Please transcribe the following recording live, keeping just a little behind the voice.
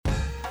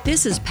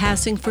This is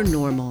Passing for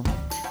Normal.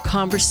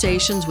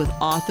 Conversations with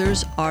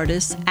authors,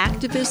 artists,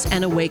 activists,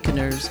 and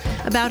awakeners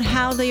about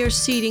how they are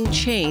seeding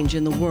change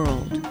in the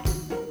world.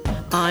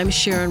 I'm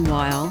Sharon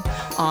Weil,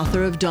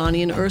 author of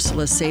Donnie and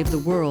Ursula Save the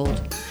World,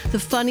 the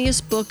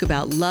funniest book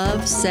about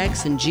love,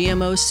 sex, and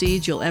GMO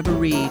seeds you'll ever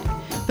read.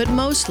 But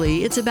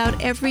mostly, it's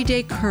about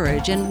everyday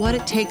courage and what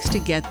it takes to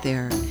get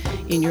there,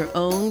 in your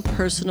own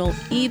personal,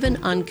 even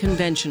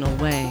unconventional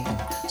way.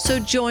 So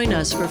join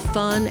us for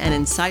fun and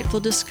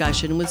insightful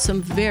discussion with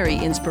some very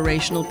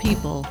inspirational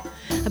people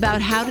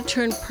about how to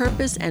turn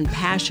purpose and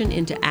passion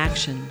into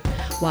action,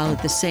 while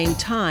at the same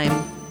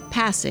time,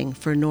 passing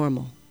for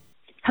normal.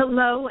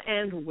 Hello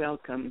and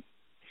welcome.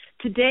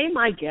 Today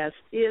my guest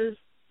is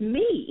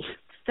me.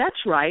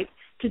 That's right.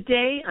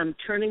 Today I'm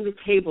turning the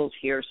tables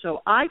here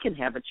so I can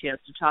have a chance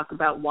to talk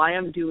about why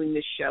I'm doing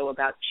this show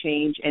about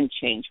change and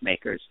change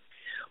makers.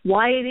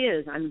 Why it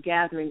is I'm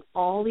gathering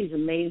all these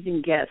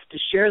amazing guests to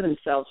share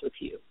themselves with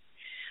you.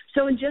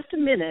 So in just a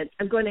minute,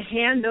 I'm going to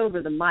hand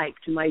over the mic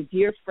to my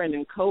dear friend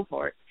and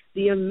cohort,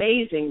 the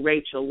amazing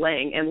Rachel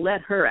Lang, and let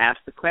her ask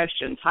the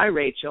questions. Hi,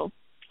 Rachel.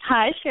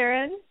 Hi,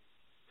 Sharon.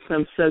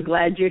 I'm so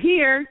glad you're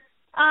here.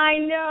 I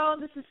know.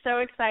 This is so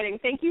exciting.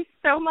 Thank you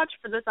so much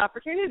for this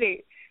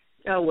opportunity.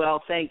 Oh,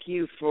 well, thank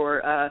you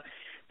for,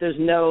 there's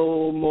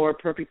no more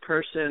perfect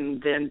person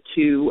than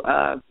you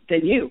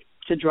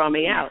to draw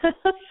me out.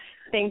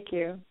 Thank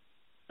you.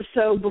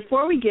 So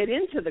before we get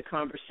into the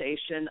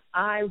conversation,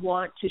 I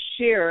want to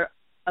share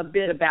a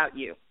bit about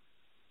you.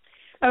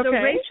 Okay. So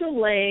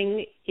Rachel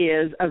Lang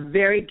is a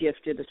very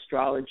gifted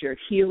astrologer,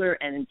 healer,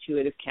 and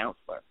intuitive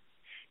counselor.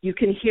 You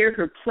can hear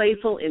her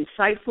playful,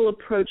 insightful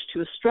approach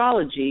to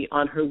astrology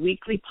on her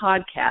weekly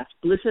podcast,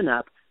 Listen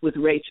Up with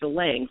Rachel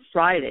Lang,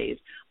 Fridays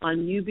on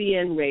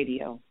UBN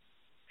Radio.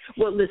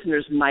 What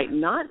listeners might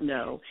not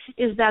know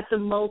is that the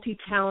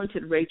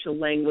multi-talented Rachel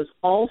Lang was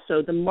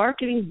also the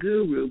marketing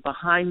guru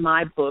behind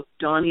my book,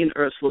 Donnie and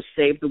Ursula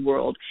Save the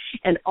World,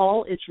 and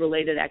all its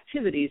related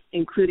activities,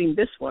 including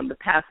this one, the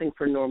Passing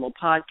for Normal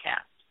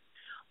podcast.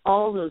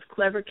 All those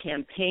clever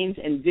campaigns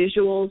and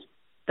visuals,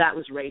 that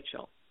was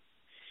Rachel.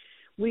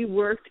 We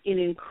worked in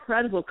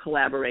incredible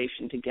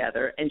collaboration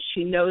together, and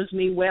she knows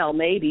me well,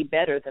 maybe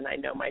better than I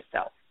know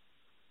myself.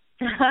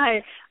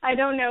 I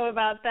don't know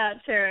about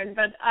that, Sharon,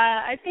 but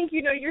I think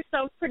you know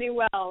yourself pretty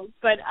well.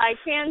 But I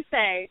can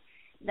say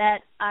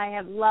that I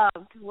have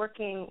loved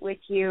working with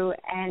you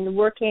and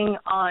working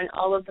on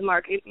all of the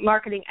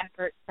marketing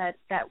efforts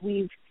that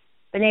we've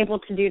been able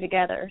to do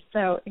together.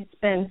 So it's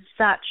been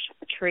such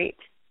a treat,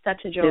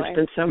 such a joy.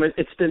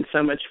 It's been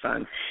so much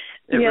fun.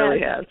 It yes.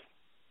 really has.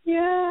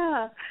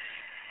 Yeah.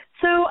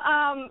 So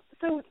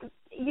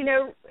you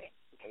know,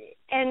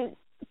 and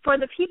for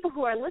the people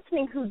who are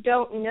listening who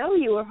don't know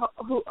you or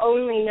who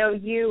only know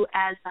you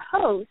as the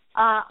host,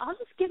 I'll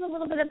just give a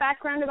little bit of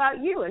background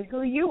about you and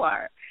who you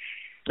are.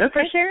 Okay.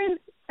 For Sharon,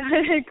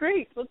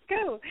 great, let's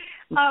go.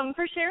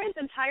 For Sharon's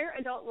entire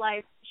adult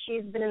life,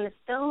 she's been in the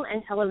film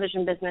and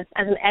television business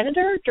as an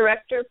editor,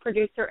 director,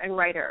 producer, and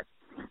writer.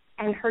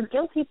 And her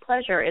guilty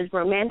pleasure is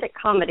romantic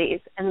comedies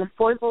and the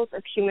foibles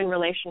of human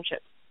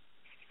relationships.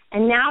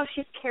 And now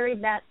she's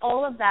carried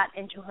all of that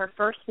into her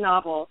first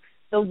novel,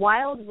 the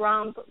wild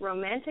romp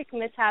romantic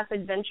mishap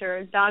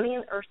adventure Donnie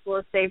and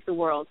Ursula Save the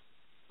World,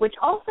 which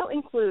also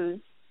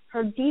includes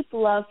her deep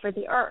love for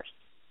the earth.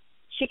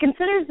 She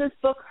considers this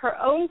book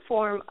her own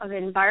form of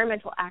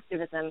environmental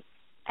activism,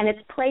 and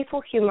its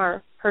playful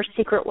humor her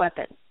secret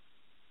weapon.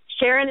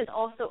 Sharon is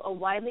also a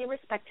widely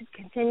respected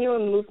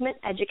continuum movement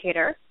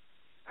educator.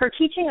 Her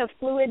teaching of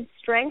fluid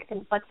strength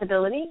and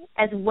flexibility,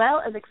 as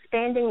well as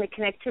expanding the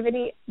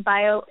connectivity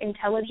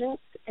biointelligence,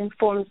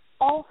 informs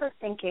all her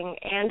thinking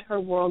and her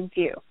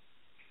worldview.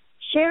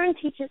 Sharon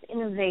teaches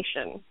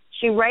innovation.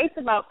 She writes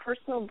about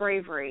personal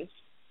bravery,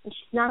 and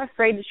she's not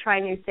afraid to try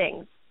new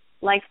things,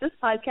 like this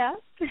podcast,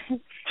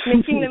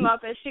 mixing them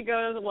up as she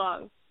goes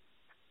along.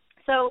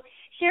 So,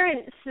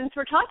 Sharon, since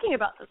we're talking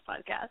about this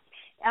podcast,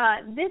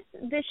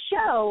 this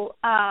show,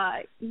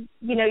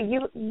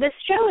 this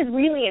show is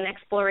really an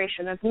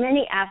exploration of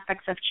many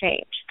aspects of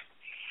change,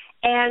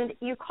 and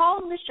you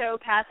called the show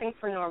 "Passing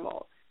for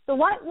Normal." So,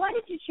 why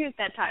did you choose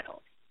that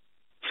title?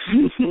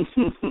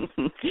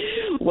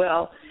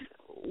 Well,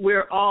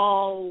 we're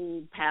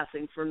all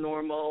passing for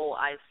normal,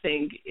 I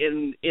think,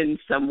 in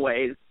some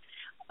ways,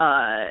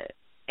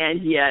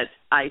 and yet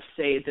I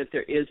say that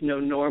there is no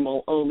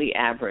normal, only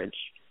average.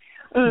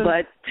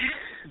 But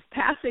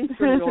passing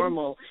for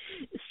normal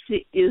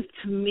is,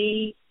 to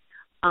me,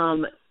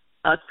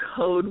 a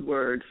code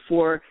word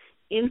for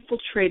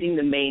infiltrating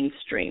the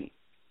mainstream,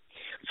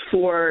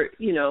 for,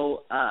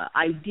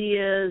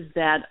 ideas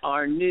that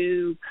are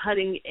new,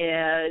 cutting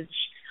edge,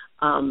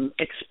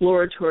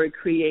 exploratory,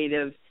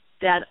 creative,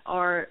 that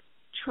are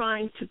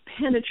trying to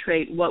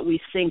penetrate what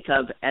we think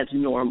of as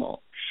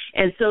normal.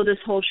 And so this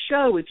whole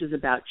show, which is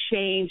about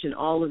change, and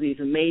all of these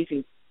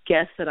amazing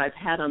guests that I've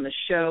had on the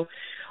show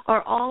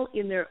are all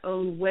in their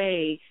own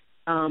way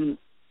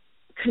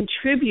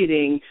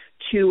contributing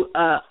to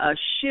a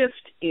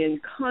shift in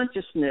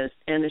consciousness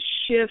and a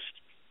shift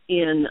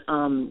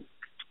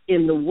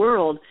in the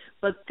world,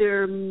 but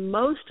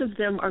most of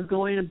them are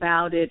going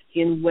about it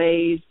in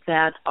ways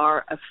that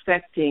are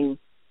affecting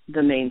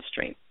the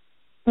mainstream.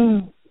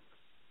 Mm.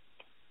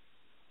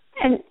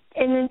 And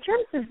in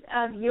terms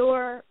of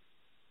your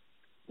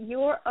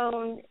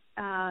own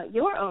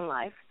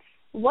life,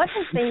 what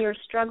has been your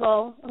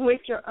struggle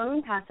with your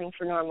own passing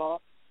for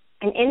normal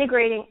and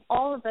integrating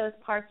all of those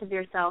parts of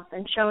yourself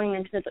and showing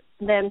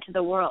them to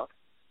the world?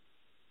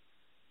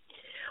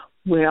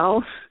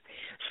 Well,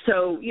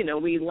 so,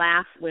 we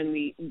laugh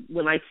when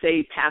I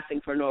say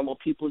passing for normal,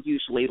 people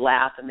usually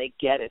laugh and they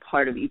get it,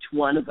 part of each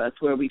one of us,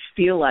 where we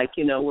feel like,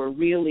 we're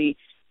really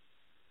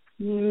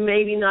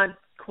maybe not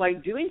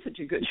quite doing such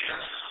a good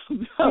job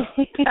of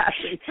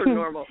passing for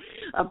normal,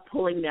 of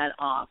pulling that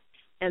off.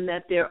 And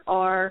that there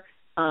are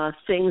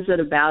things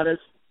about us,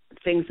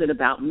 things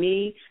about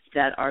me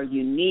that are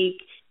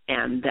unique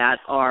and that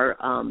are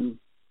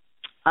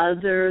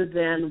other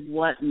than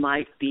what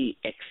might be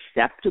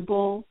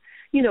acceptable.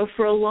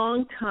 For a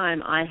long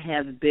time, I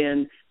have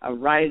been a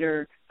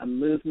writer, a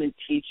movement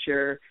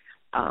teacher,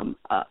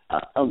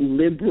 a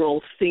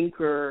liberal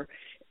thinker,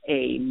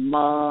 a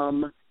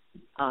mom.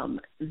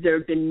 There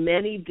have been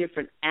many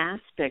different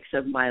aspects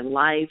of my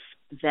life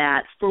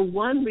that, for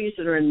one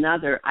reason or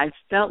another, I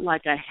felt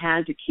like I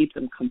had to keep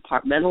them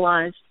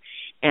compartmentalized,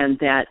 and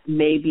that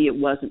maybe it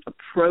wasn't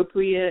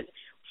appropriate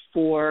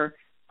for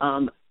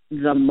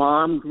the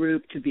mom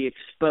group to be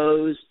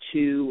exposed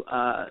to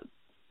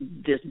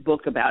this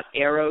book about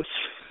Eros,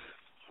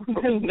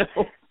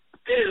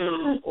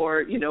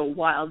 or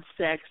wild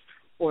sex,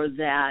 or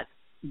that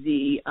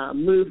the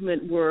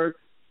movement work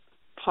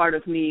part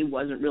of me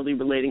wasn't really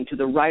relating to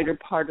the writer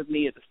part of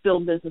me or the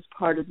film business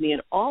part of me,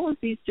 and all of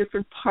these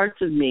different parts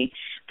of me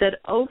that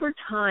over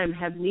time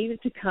have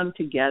needed to come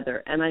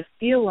together. And I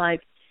feel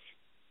like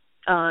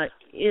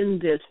in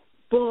this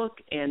book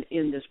and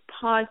in this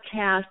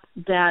podcast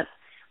that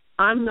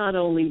I'm not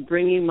only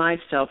bringing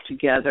myself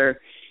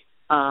together,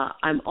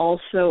 I'm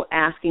also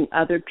asking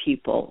other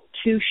people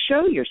to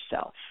show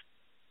yourself,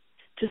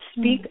 to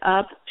speak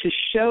up, to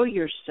show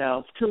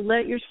yourself, to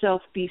let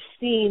yourself be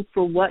seen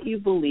for what you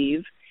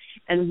believe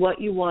and what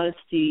you want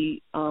to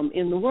see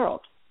in the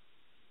world.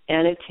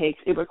 And it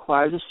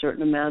requires a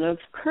certain amount of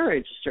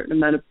courage, a certain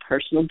amount of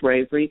personal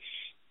bravery,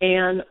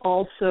 and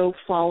also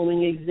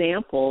following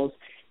examples.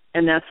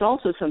 And that's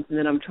also something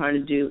that I'm trying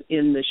to do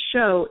in the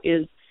show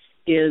is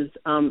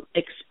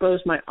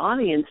expose my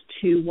audience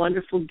to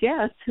wonderful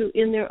guests who,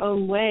 in their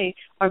own way,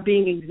 are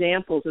being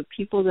examples of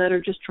people that are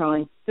just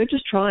trying. They're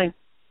just trying.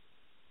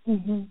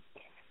 Mm-hmm.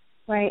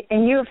 Right,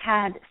 and you've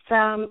had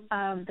some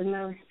of the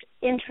most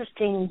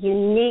interesting,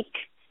 unique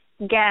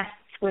guests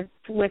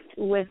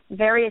with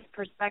various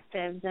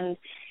perspectives, and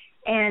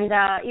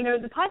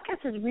the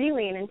podcast is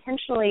really an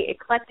intentionally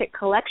eclectic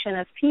collection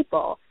of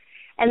people,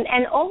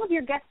 and all of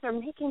your guests are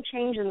making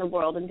change in the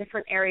world in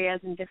different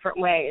areas in different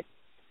ways.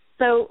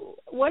 So,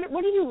 what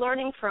are you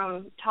learning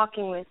from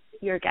talking with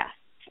your guests?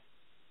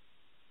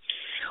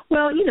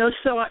 Well,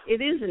 so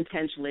it is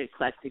intentionally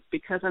eclectic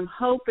because I'm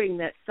hoping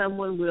that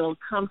someone will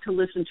come to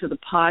listen to the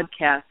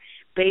podcast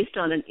based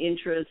on an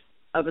interest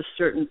of a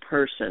certain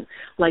person,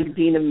 like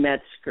Dina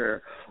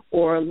Metzger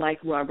or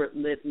like Robert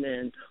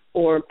Littman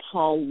or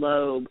Paul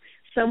Loeb,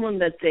 someone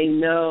that they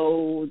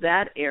know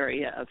that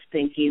area of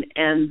thinking,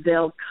 and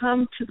they'll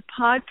come to the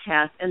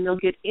podcast and they'll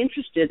get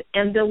interested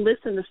and they'll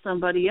listen to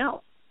somebody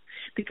else.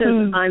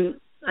 Because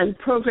I'm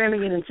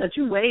programming it in such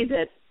a way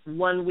that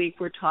one week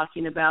we're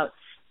talking about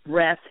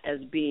breath as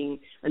being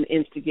an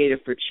instigator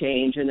for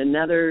change, and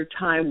another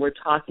time we're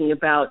talking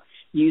about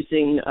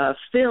using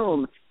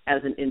film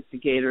as an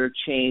instigator of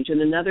change,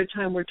 and another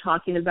time we're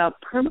talking about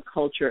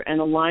permaculture and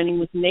aligning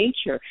with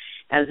nature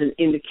as an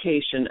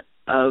indication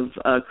of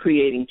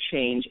creating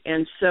change.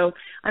 And so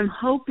I'm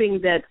hoping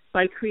that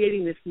by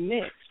creating this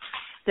mix,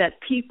 that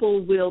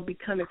people will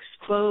become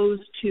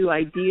exposed to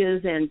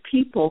ideas and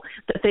people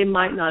that they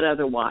might not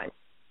otherwise.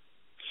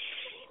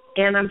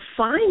 And I'm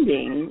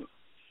finding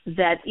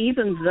that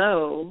even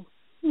though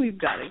we've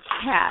got a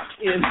cat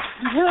here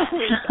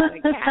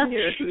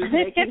who's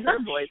making her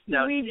voice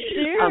known. We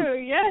do,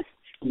 yes.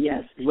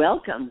 Yes,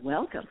 welcome.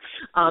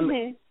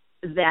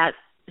 That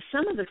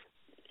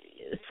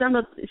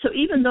so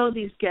even though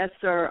these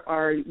guests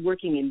are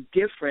working in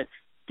different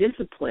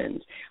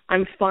disciplines,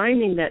 I'm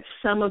finding that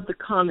some of the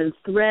common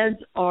threads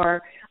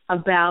are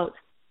about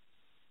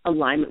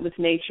alignment with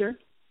nature,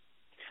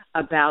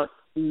 about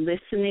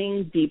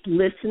listening, deep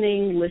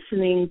listening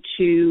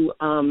to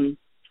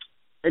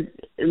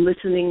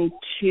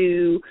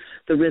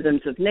the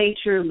rhythms of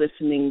nature,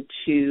 listening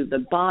to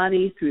the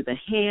body through the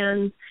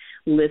hands,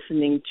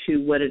 listening to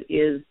what it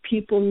is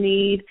people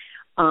need.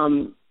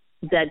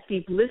 That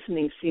deep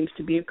listening seems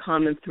to be a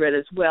common thread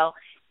as well.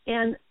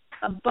 And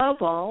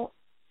above all,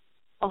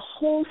 a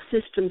whole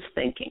systems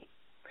thinking.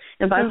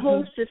 And by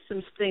whole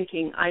systems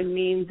thinking, I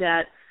mean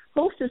that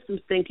whole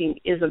systems thinking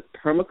is a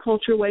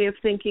permaculture way of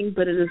thinking,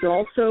 but it is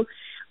also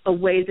a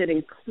way that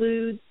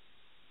includes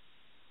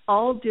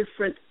all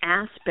different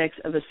aspects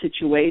of a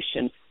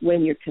situation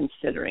when you're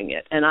considering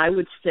it. And I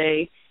would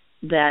say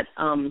that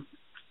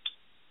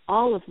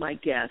all of my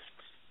guests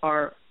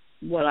are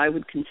what I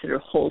would consider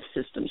whole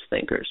systems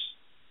thinkers.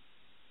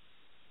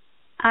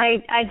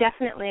 I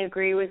definitely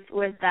agree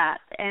with that,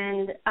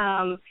 and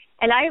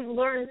I've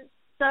learned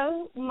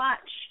so much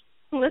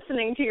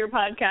listening to your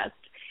podcast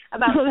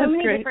about so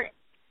many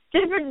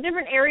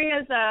different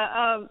areas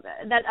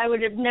that I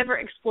would have never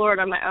explored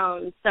on my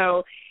own.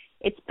 So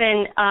it's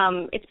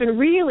been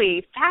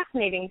really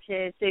fascinating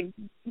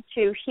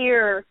to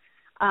hear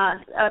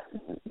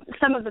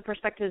some of the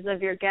perspectives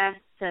of your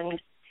guests, and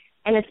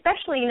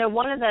especially, you know,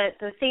 one of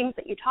the themes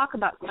that you talk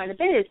about quite a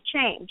bit is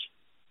change.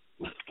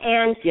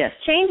 And yes.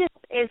 Change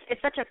is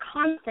such a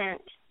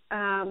constant.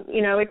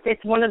 You know,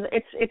 it's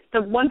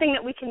the one thing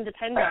that we can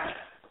depend on.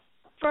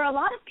 For a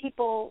lot of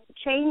people,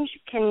 change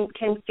can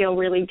feel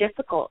really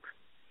difficult,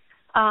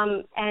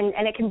 and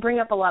it can bring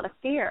up a lot of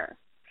fear.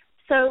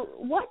 So,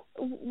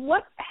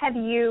 what have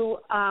you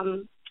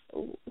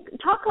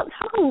talk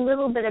a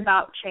little bit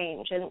about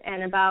change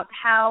and about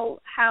how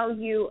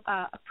you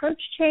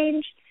approach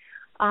change,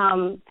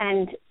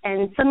 and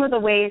some of the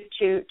ways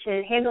to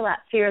handle that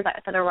fear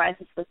that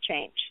arises with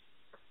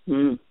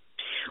change.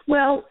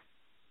 Well,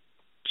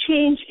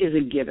 change is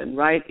a given,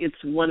 right?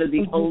 It's one of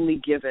the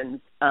only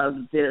givens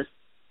of this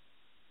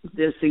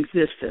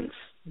existence,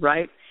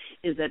 right?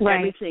 Is that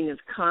everything is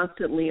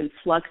constantly in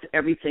flux,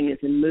 everything is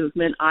in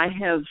movement. I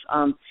have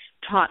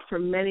taught for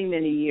many,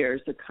 many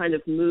years a kind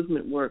of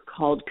movement work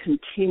called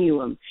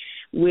continuum,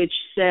 which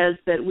says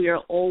that we are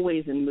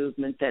always in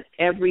movement, that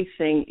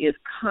everything is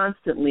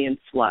constantly in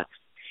flux.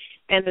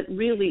 And it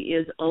really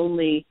is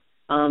only,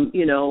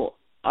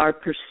 our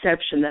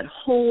perception that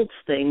holds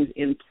things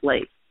in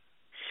place.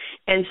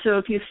 And so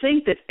if you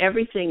think that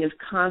everything is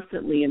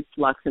constantly in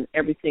flux and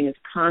everything is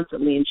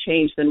constantly in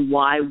change, then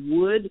why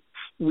would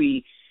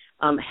we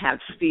have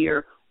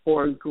fear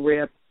or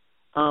grip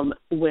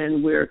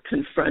when we're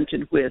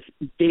confronted with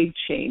big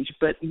change?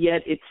 But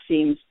yet it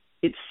seems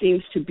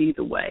to be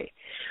the way.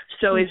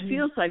 So it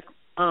feels like,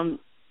 and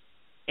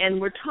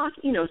we're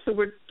talking,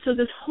 so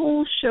this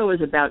whole show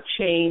is about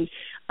change,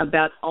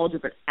 about all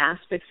different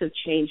aspects of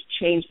change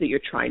that you're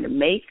trying to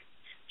make,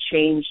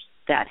 change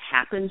that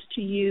happens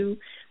to you,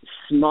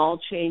 small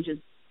changes,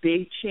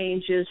 big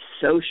changes,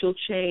 social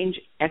change,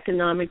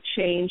 economic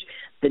change,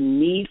 the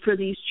need for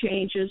these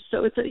changes.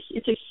 So it's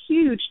a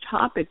huge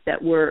topic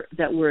that we're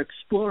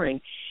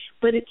exploring.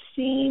 But it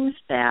seems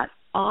that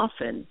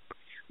often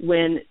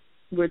when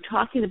we're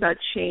talking about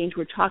change,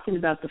 we're talking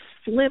about the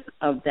flip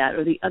of that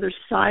or the other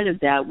side of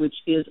that, which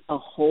is a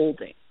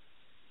holding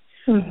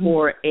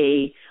or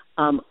a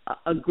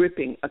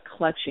gripping, a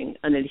clutching,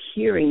 an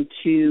adhering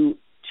to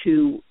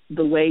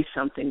the way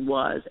something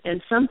was.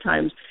 And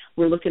sometimes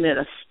we're looking at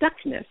a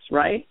stuckness,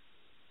 right?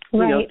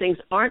 Things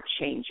aren't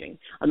changing.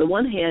 On the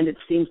one hand, it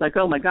seems like,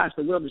 oh my gosh,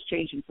 the world is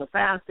changing so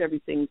fast,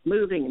 everything's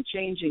moving and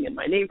changing, and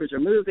my neighbors are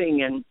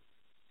moving, and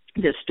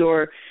this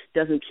store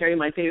doesn't carry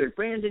my favorite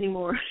brand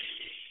anymore.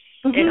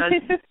 and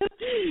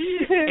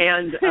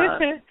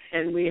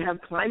we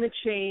have climate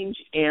change,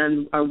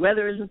 and our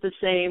weather isn't the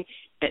same.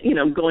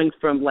 And, going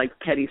from like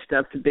petty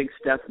stuff to big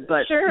stuff,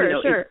 but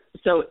sure.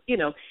 So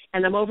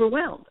and I'm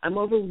overwhelmed. I'm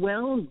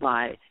overwhelmed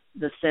by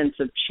the sense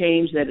of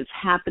change that is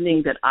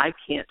happening that I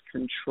can't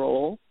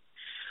control.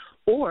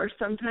 Or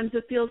sometimes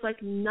it feels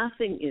like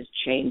nothing is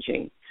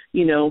changing.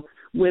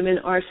 Women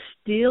are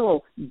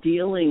still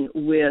dealing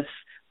with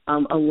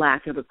a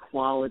lack of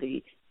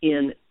equality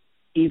in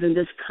even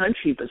this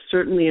country, but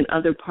certainly in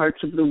other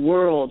parts of the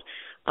world.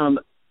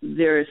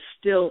 There is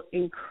still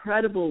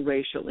incredible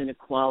racial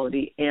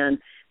inequality and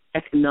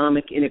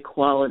economic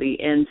inequality.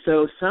 And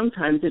so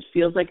sometimes it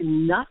feels like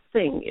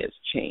nothing is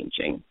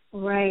changing.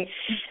 Right.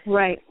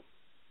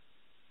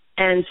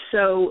 And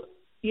so,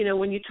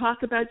 when you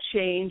talk about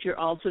change, you're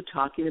also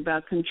talking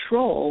about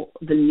control,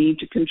 the need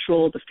to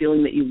control, the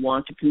feeling that you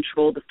want to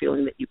control, the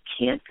feeling that you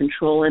can't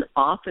control. And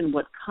often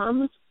what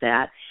comes with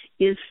that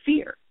is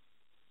fear.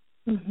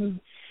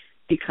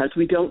 Because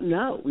we don't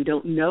know. We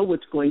don't know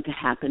what's going to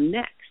happen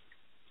next.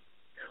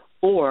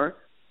 Or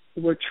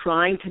we're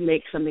trying to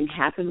make something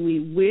happen.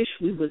 We wish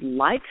we would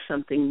like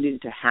something new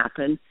to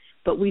happen,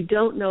 but we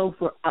don't know if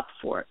we're up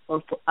for it or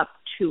if we're up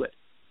to it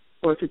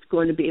or if it's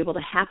going to be able to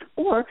happen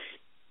or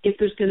if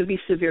there's going to be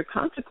severe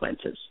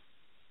consequences.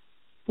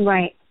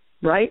 Right.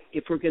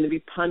 If we're going to be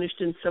punished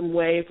in some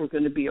way, if we're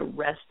going to be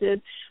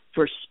arrested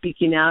for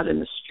speaking out in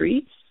the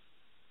streets.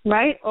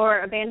 Right,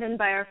 or abandoned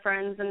by our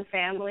friends and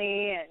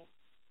family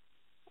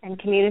and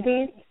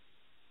communities.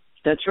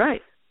 That's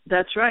right.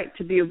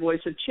 To be a voice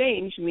of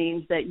change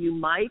means that you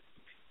might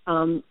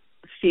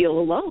feel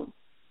alone,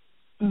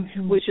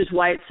 which is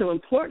why it's so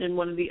important. And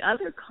one of the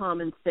other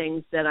common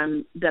things that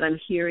I'm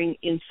hearing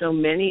in so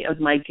many of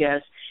my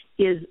guests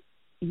is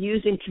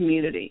using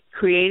community,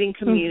 creating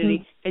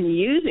community, and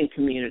using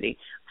community,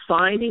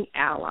 finding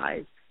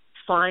allies,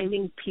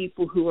 finding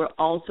people who are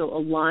also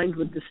aligned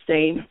with the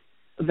same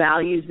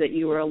values that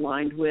you are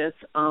aligned with,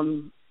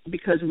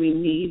 because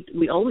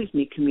we always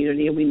need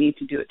community, and we need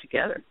to do it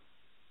together.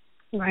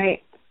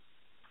 Right.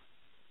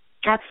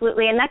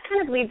 Absolutely. And that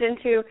kind of leads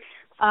into,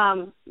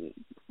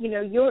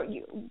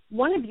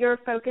 one of your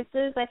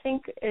focuses, I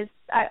think, is,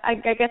 I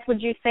guess,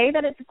 would you say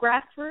that it's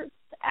grassroots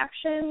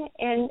action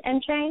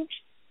and change?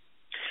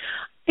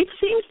 It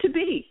seems to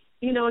be.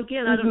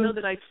 Again, I don't know Mm-hmm.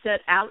 that I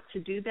set out to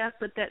do that,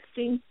 but that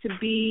seems to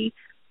be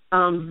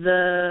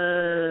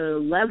the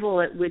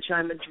level at which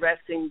I'm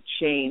addressing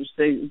change.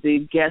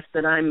 The guests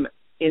that I'm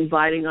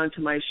inviting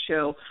onto my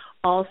show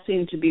all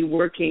seem to be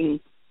working,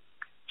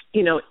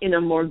 in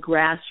a more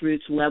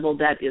grassroots level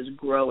that is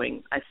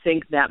growing. I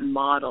think that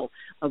model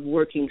of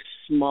working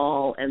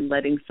small and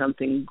letting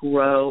something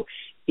grow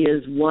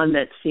is one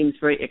that seems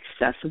very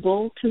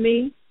accessible to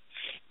me,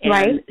 and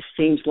right.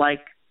 seems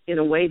like, in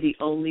a way, the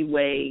only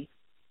way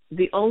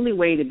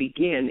to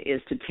begin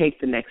is to take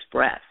the next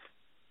breath,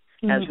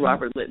 as Mm-hmm.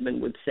 Robert Littman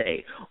would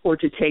say, or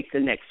to take the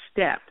next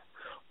step,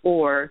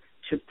 or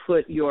to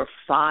put your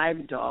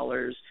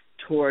 $5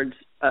 towards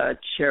a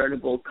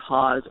charitable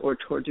cause or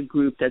towards a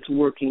group that's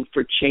working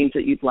for change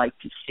that you'd like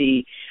to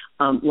see,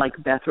 like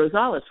Beth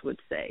Rosales would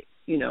say.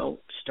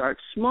 Start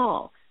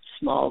small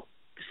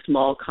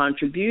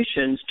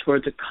contributions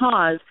towards a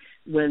cause,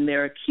 when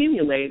they're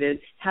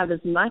accumulated, have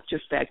as much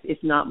effect, if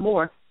not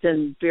more,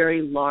 than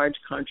very large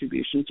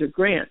contributions or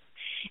grants.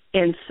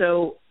 And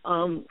so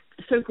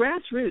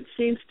grassroots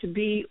seems to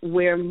be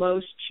where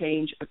most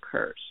change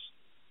occurs.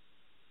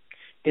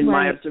 In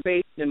my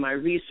observation, in my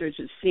research,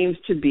 it seems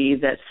to be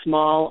that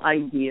small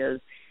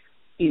ideas,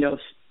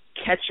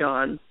 catch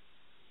on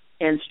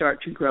and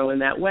start to grow in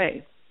that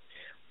way.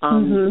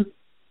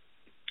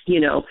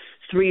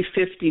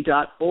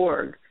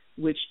 350.org,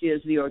 which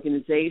is the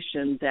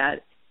organization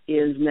that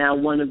is now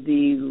one of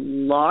the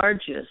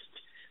largest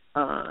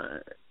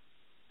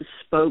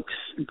spokes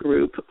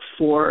group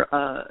for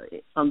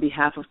on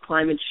behalf of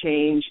climate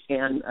change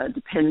and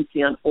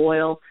dependency on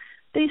oil.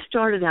 They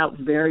started out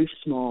very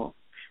small.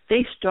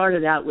 They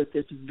started out with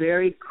this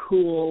very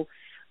cool,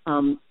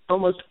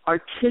 almost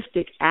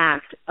artistic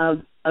act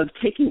of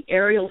taking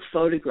aerial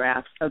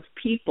photographs of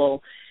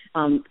people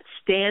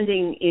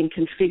standing in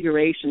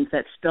configurations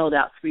that spelled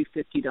out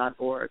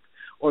 350.org,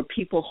 or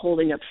people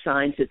holding up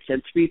signs that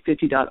said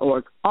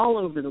 350.org all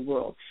over the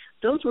world.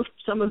 Those were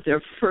some of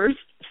their first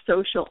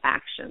social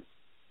actions.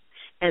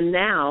 And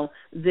now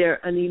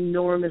they're an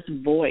enormous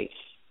voice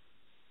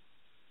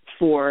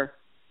for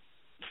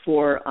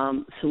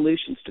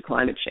solutions to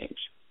climate change.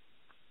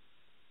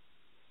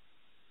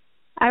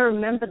 I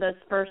remember those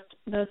first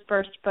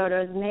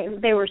photos,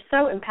 and they were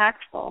so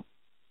impactful.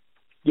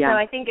 Yeah, so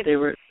I think it's, they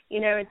were.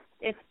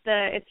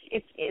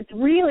 It's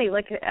really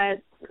like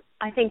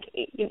I think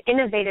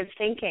innovative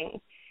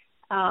thinking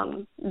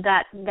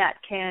that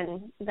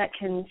can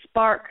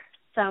spark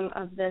some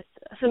of that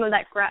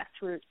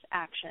grassroots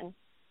action.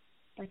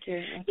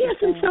 Yes,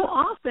 and so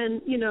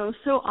often,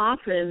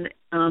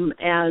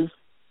 as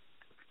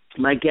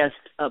my guest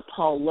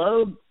Paul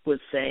Loeb was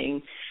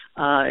saying,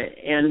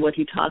 and what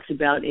he talks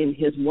about in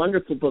his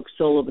wonderful book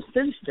Soul of a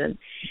Citizen,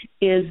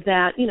 is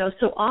that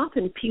so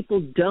often people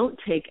don't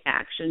take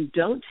action,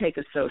 don't take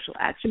a social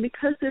action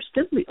because they're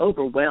simply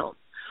overwhelmed,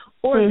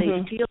 or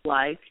they feel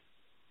like,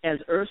 as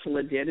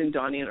Ursula did in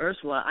Donnie and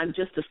Ursula, I'm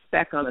just a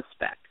speck on a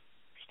speck.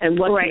 And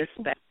what can a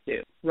speck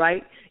do,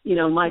 right?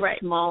 My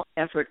small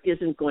effort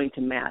isn't going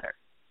to matter.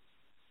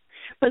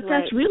 But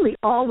that's really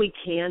all we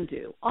can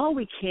do. All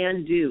we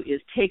can do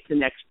is take the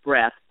next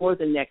breath or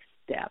the next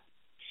step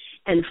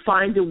and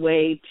find a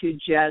way to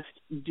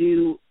just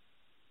do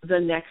the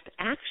next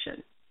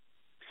action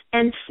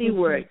and see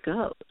where it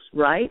goes,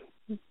 right?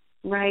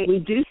 Right. We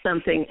do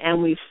something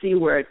and we see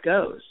where it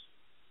goes.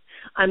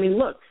 I mean,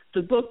 look,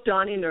 the book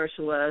Donnie and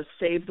Ursula,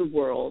 Save the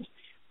World,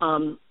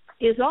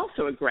 is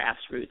also a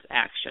grassroots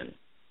action.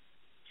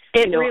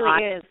 It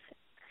really is.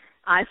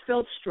 I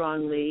felt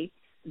strongly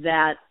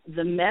that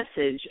the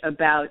message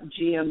about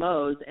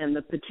GMOs and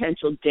the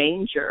potential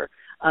danger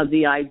of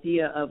the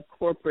idea of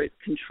corporate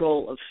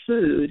control of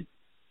food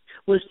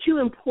was too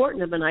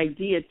important of an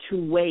idea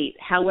to wait,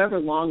 however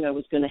long I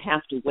was going to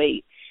have to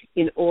wait,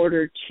 in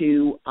order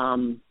to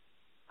find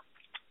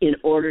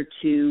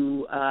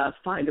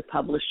a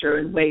publisher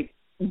and wait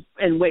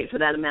for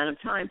that amount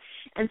of time.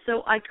 And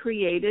so I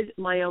created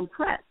my own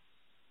press.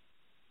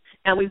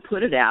 And we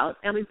put it out,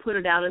 and we put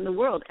it out in the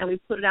world, and we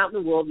put it out in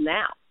the world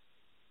now.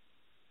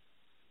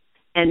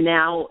 And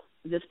now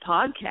this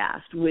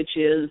podcast, which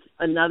is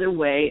another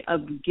way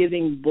of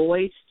giving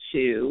voice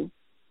to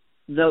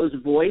those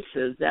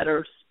voices that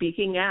are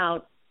speaking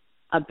out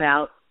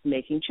about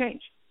making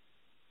change.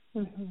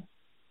 Mm-hmm.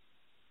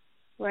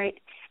 Right.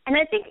 And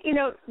I think,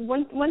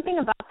 one thing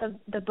about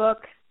the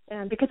book,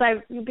 because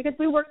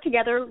we worked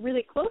together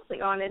really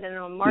closely on it and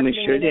on marketing.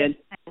 We sure did.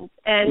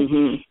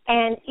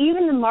 And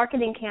even the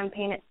marketing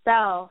campaign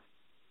itself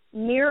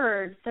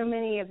mirrored so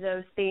many of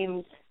those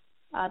themes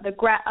of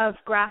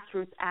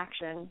grassroots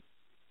action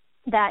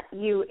that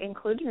you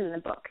included in the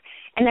book.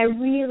 And I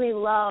really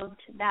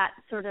loved that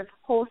sort of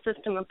whole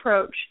system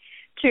approach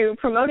to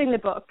promoting the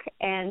book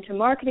and to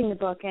marketing the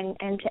book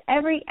and to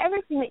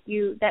everything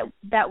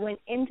that went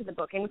into the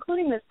book,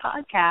 including this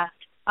podcast.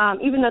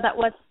 Even though that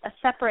was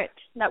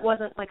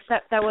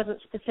that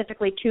wasn't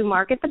specifically to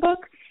market the book,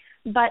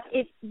 but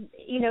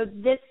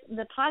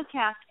the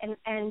podcast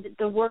and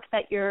the work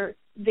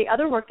the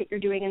other work that you're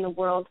doing in the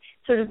world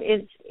sort of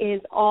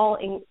is all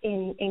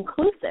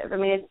inclusive. I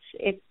mean,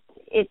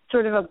 it's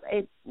sort of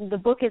the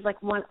book is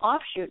like one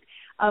offshoot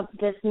of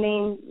this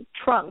main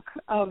trunk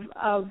of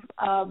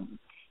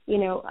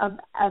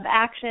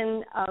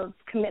action, of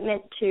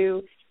commitment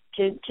to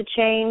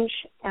change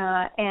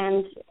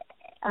and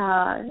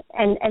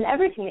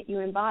everything that you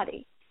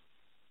embody.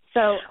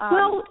 So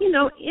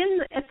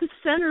at the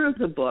center of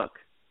the book,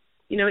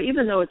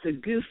 even though it's a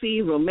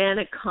goofy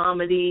romantic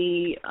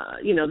comedy,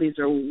 these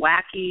are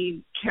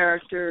wacky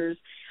characters,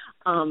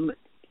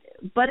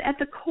 but at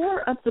the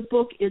core of the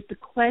book is the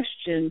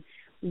question: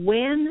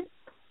 when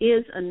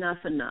is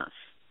enough enough?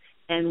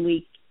 And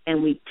we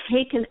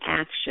take an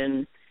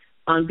action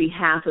on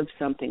behalf of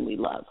something we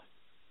love.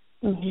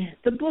 Mm-hmm.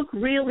 The book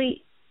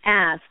really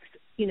asks,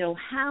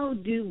 how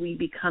do we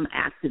become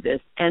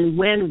activists, and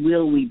when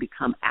will we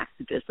become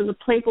activists? And the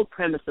playful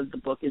premise of the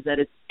book is that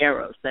it's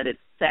eros, that it's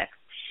sex,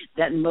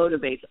 that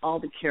motivates all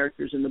the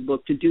characters in the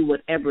book to do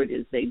whatever it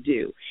is they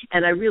do.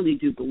 And I really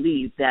do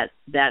believe that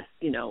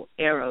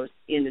eros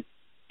in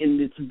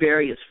its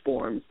various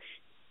forms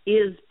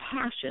is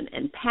passion,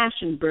 and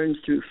passion burns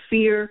through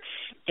fear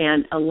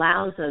and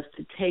allows us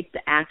to take the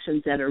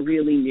actions that are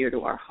really near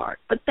to our heart.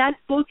 But that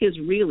book is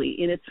really,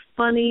 in its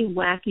funny,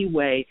 wacky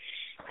way,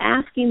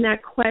 asking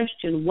that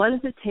question: what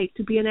does it take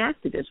to be an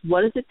activist?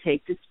 What does it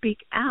take to speak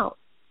out?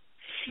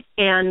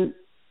 And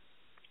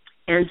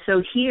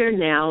so here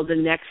now the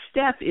next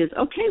step is,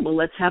 okay, well,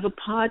 let's have a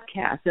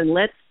podcast, and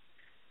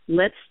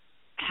let's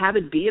have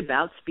it be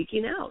about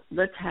speaking out.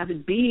 Let's have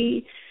it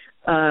be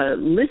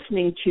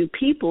listening to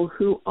people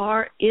who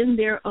are in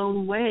their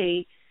own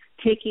way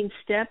taking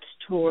steps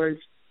towards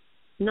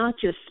not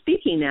just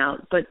speaking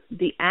out, but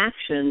the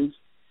actions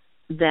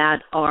that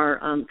are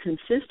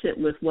consistent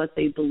with what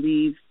they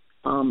believe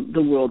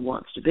the world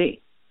wants to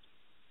be.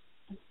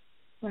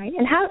 Right.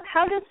 And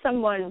how does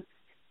someone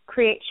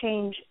create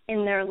change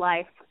in their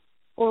life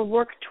or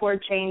work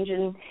toward change,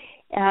 and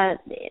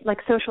like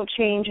social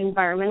change,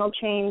 environmental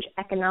change,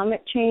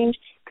 economic change?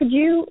 Could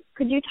you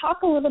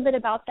talk a little bit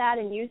about that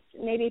and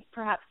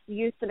perhaps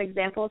use some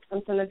examples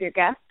from some of your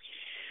guests?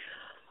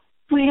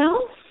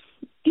 Well,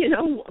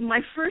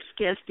 my first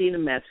guest, Dina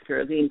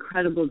Metzger, the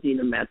incredible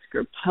Dina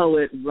Metzger,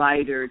 poet,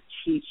 writer,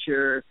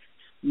 teacher,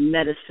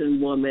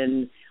 medicine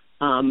woman,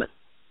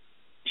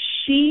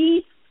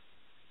 she,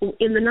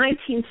 in the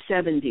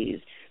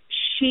 1970s,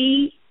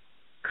 she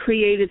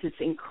created this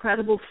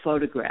incredible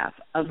photograph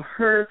of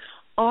her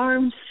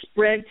arms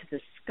spread to the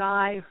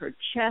sky, her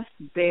chest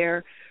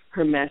bare,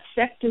 her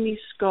mastectomy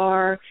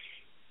scar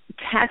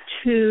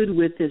tattooed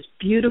with this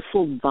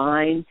beautiful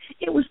vine.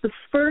 It was the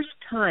first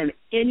time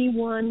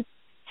anyone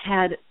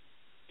had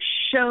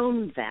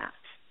shown that.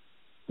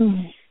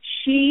 Mm-hmm.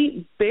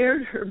 She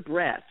bared her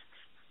breast,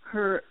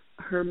 her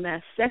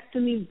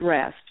mastectomy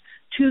breast,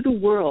 to the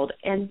world,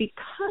 and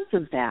because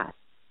of that,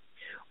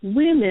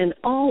 women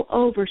all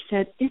over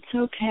said, it's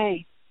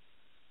okay.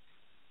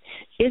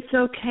 It's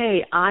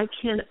okay. I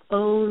can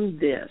own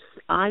this.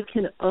 I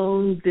can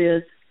own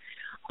this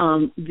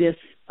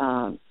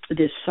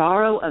this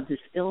sorrow of this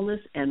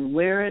illness and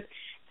wear it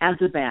as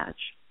a badge.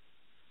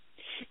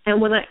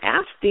 And when I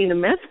asked Dina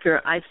Metzger,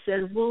 I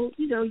said, well,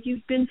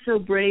 you've been so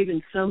brave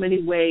in so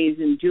many ways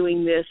in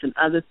doing this and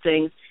other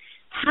things.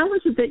 How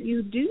is it that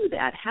you do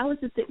that? How is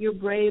it that you're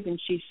brave? And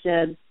she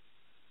said,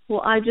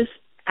 well, I just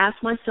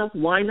asked myself,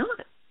 why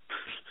not?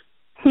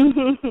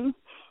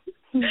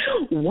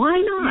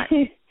 Why not?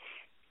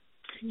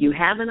 You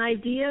have an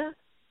idea?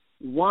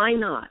 Why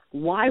not?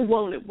 Why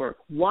won't it work?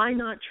 Why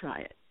not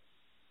try it?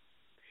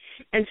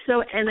 And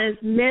as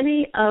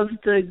many of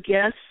the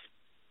guests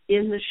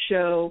in the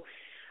show,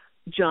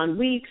 John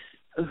Weeks,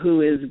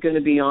 who is going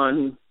to be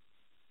on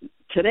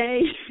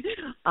today,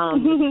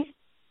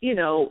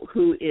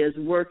 who is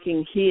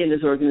working, he and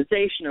his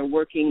organization are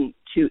working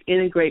to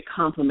integrate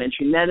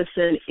complementary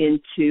medicine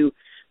into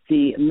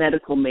the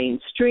medical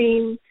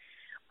mainstream,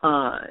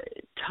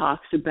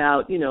 talks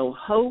about,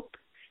 hope,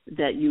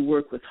 that you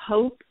work with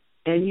hope,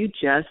 and you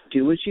just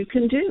do what you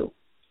can do.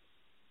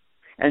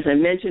 As I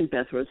mentioned,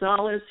 Beth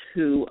Rosales,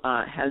 who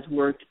has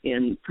worked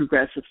in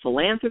progressive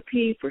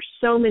philanthropy for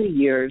so many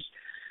years,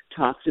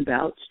 talks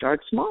about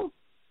start small,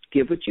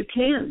 give what you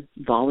can,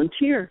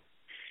 volunteer.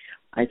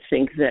 I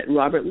think that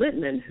Robert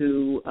Littman,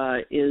 who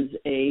is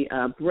a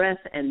breath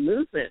and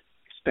movement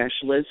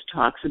specialist,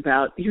 talks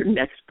about your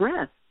next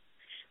breath,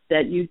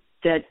 that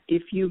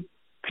if you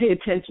pay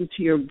attention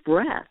to your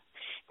breath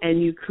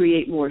and you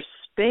create more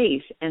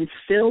space and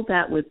fill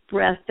that with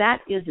breath, that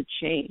is a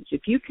change.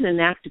 If you can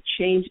enact a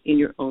change in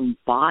your own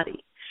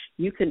body,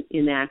 you can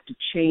enact a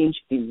change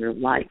in your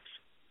life.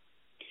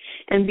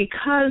 And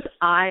because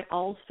I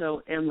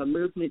also am a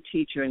movement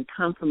teacher and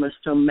come from a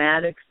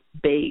somatics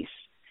base,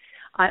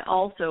 I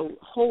also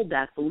hold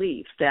that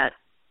belief that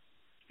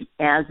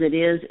as it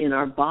is in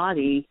our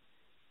body,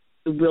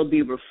 it will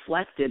be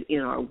reflected in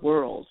our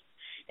world.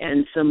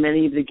 And so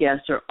many of the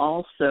guests are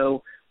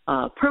also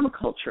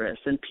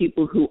permaculturists and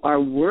people who are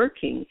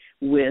working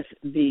with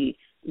the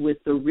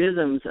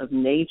rhythms of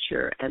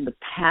nature and the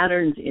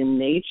patterns in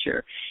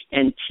nature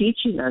and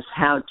teaching us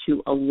how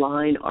to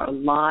align our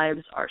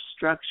lives, our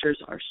structures,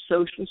 our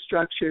social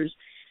structures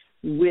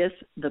with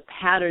the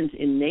patterns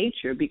in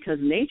nature, because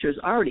nature's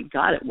already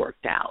got it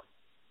worked out.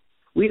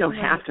 We don't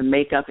have to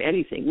make up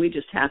anything. We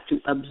just have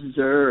to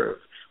observe.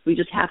 We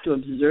just have to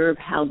observe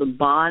how the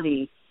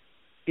body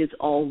is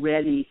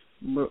already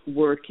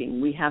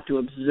working. We have to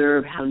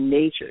observe how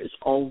nature is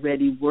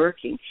already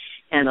working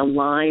and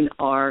align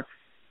our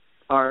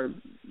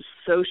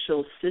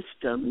social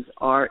systems,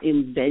 our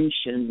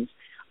inventions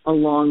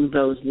along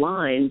those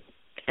lines,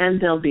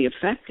 and they'll be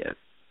effective.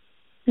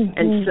 Mm-hmm.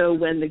 And so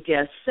when the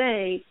guests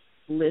say,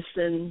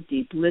 listen,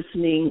 deep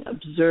listening,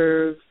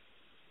 observe,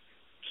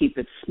 keep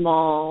it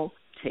small,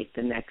 take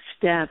the next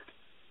step,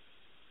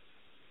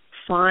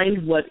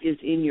 find what is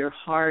in your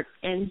heart,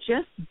 and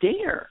just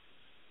dare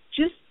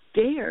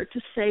to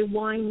say,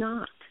 why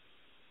not?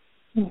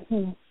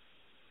 Mm-hmm.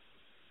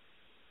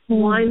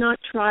 Why not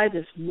try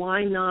this?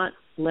 Why not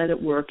let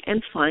it work?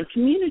 And find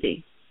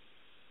community.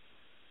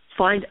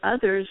 Find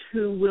others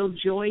who will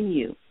join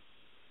you.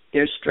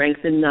 There's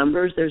strength in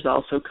numbers. There's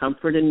also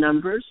comfort in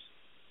numbers.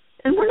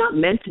 And we're not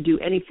meant to do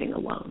anything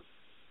alone.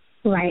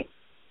 Right.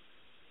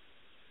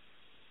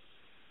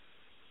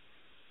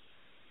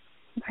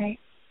 Right.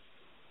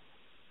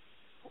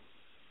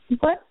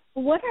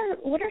 What are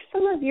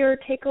some of your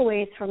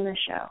takeaways from the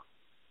show?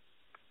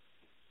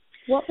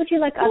 What would you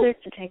like others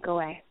to take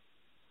away?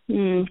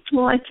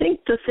 Well, I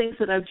think the things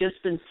that I've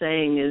just been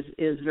saying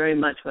is very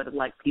much what I'd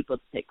like people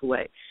to take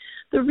away.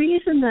 The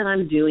reason that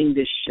I'm doing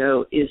this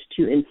show is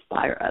to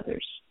inspire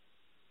others.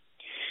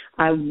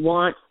 I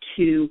want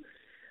to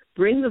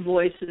bring the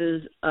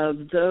voices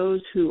of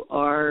those who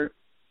are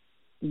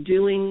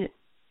doing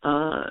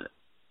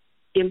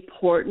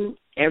important,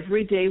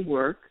 everyday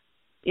work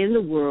in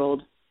the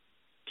world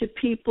to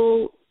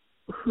people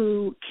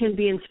who can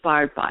be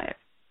inspired by it.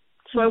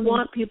 So I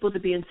want people to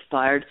be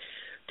inspired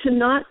to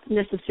not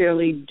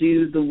necessarily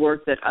do the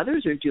work that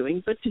others are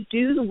doing, but to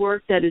do the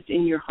work that is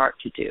in your heart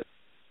to do.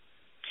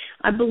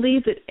 I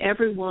believe that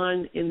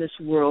everyone in this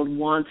world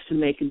wants to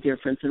make a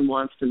difference and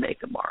wants to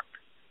make a mark,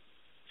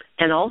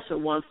 and also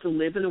wants to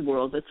live in a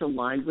world that's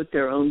aligned with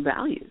their own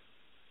values.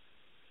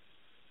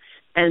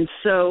 And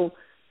so,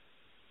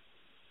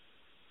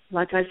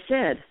 like I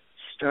said,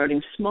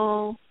 starting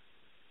small,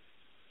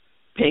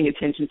 paying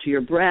attention to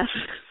your breath,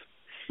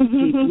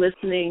 deep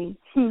listening,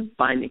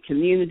 finding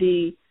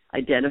community,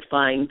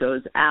 identifying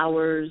those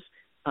hours,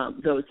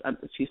 those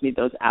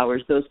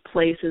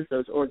places,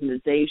 those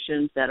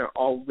organizations that are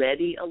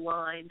already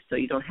aligned, so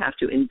you don't have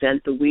to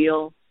invent the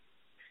wheel.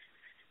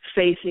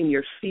 Facing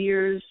your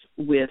fears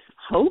with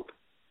hope,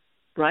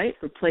 right?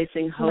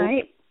 Replacing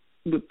hope,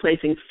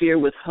 replacing fear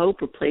with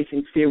hope,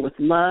 replacing fear with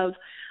love.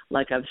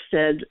 Like I've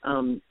said,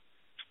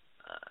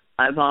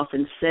 I've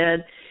often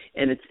said,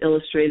 and it's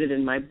illustrated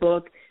in my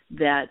book,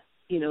 that,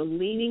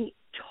 leaning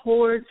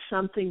towards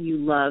something you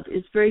love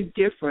is very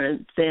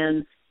different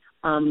than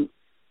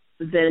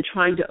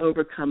trying to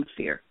overcome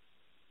fear,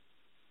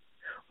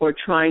 or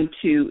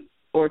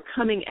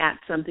coming at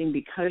something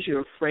because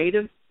you're afraid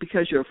of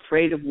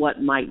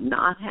what might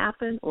not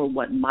happen or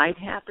what might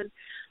happen.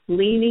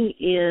 Leaning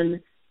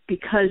in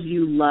because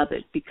you love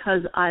it,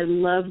 because I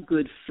love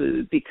good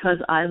food, because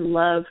I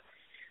love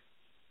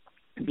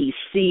these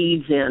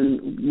seeds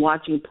and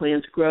watching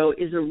plants grow,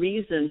 is a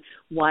reason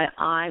why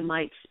I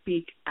might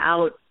speak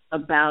out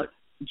about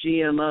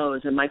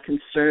GMOs and my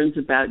concerns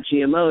about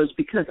GMOs,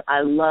 because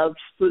I love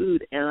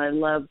food and I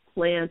love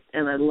plants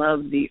and I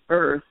love the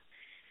earth,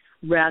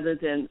 rather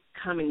than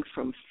coming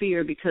from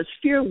fear, because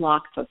fear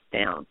locks us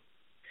down.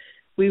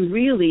 We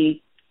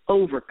really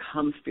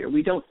overcome fear.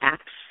 We don't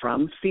act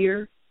from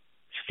fear.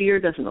 Fear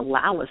doesn't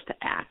allow us to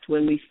act.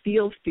 When we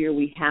feel fear,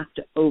 we have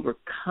to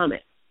overcome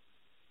it.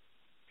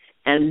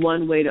 And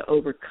one way to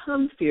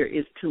overcome fear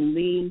is to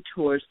lean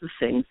towards the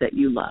things that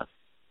you love.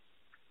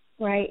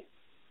 Right.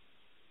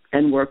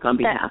 And work on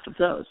behalf of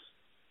those.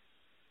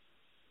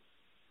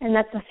 And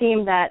that's a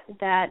theme that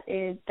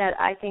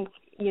I think,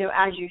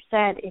 as you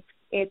said,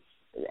 it's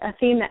a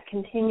theme that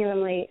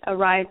continually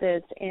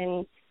arises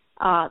in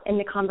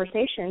the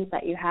conversations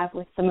that you have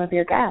with some of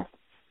your guests.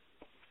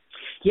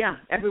 Yeah,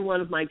 every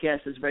one of my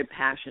guests is very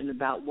passionate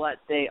about what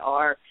they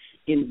are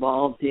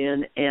involved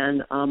in,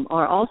 and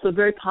are also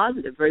very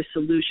positive, very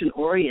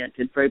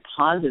solution-oriented, very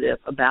positive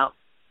about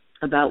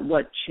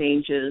what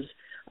changes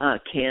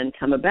can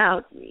come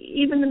about,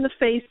 even in the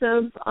face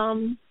of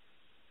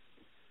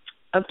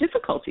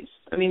difficulties.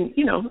 I mean,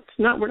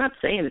 we're not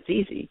saying it's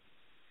easy.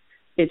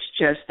 It's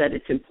just that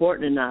it's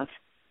important enough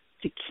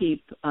to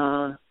keep.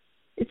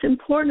 It's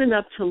important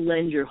enough to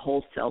lend your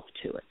whole self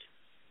to it.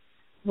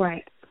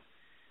 Right.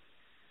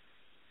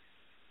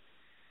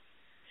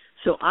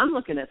 So I'm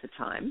looking at the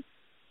time,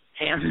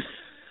 and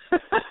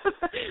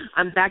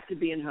I'm back to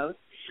being host.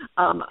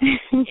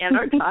 And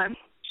our time,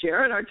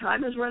 Sharon, our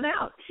time has run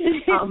out.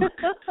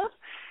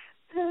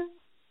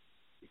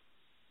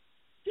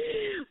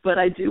 But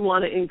I do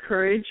want to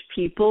encourage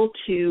people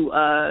to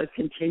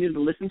continue to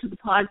listen to the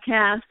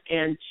podcast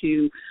and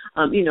to,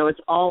 it's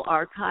all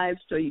archived,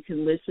 so you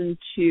can listen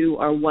to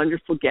our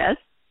wonderful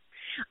guests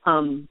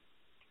and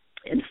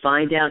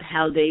find out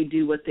how they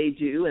do what they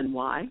do and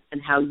why,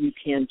 and how you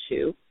can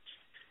too.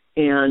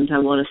 And I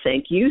want to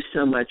thank you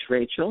so much,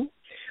 Rachel,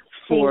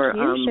 for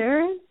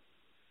Sharon,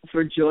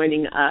 for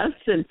joining us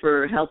and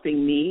for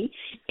helping me.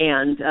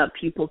 And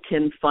people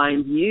can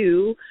find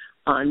you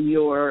on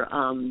your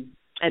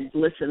at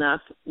Listen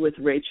Up with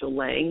Rachel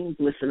Lang,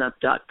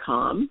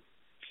 listenup.com,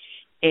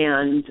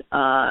 and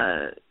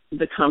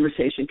the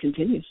conversation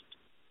continues.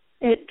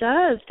 It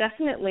does,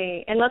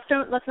 definitely. And let's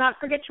not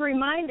forget to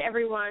remind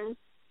everyone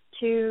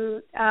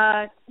to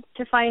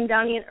find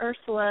Donnie and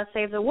Ursula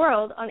Save the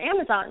World on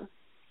Amazon.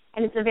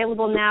 And it's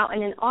available now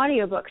in an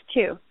audiobook,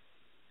 too.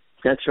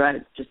 That's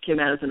right. Just came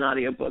out as an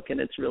audiobook,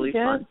 and it's really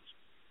fun.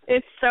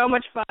 It's so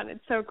much fun.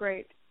 It's so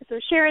great. So,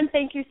 Sharon,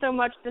 thank you so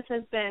much. This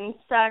has been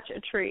such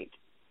a treat.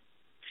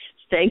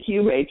 Thank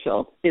you,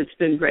 Rachel. It's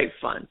been great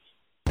fun.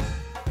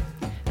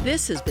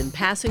 This has been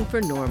Passing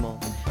for Normal,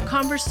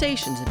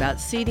 conversations about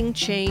seeding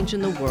change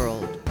in the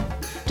world.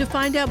 To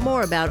find out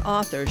more about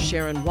author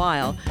Sharon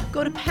Weil,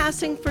 go to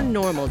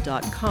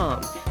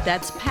passingfornormal.com.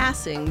 That's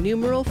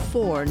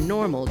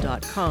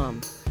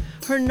passing4normal.com.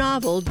 Her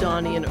novel,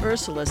 Donnie and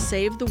Ursula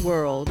Save the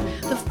World,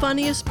 the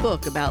funniest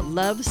book about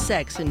love,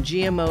 sex, and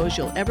GMOs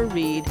you'll ever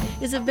read,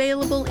 is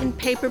available in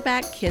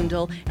paperback,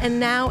 Kindle, and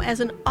now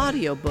as an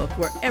audiobook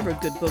wherever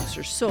good books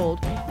are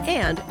sold,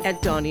 and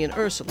at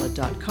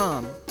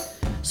donnieandursula.com.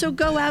 So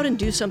go out and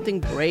do something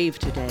brave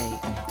today.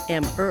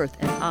 Earth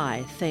and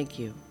I thank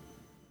you.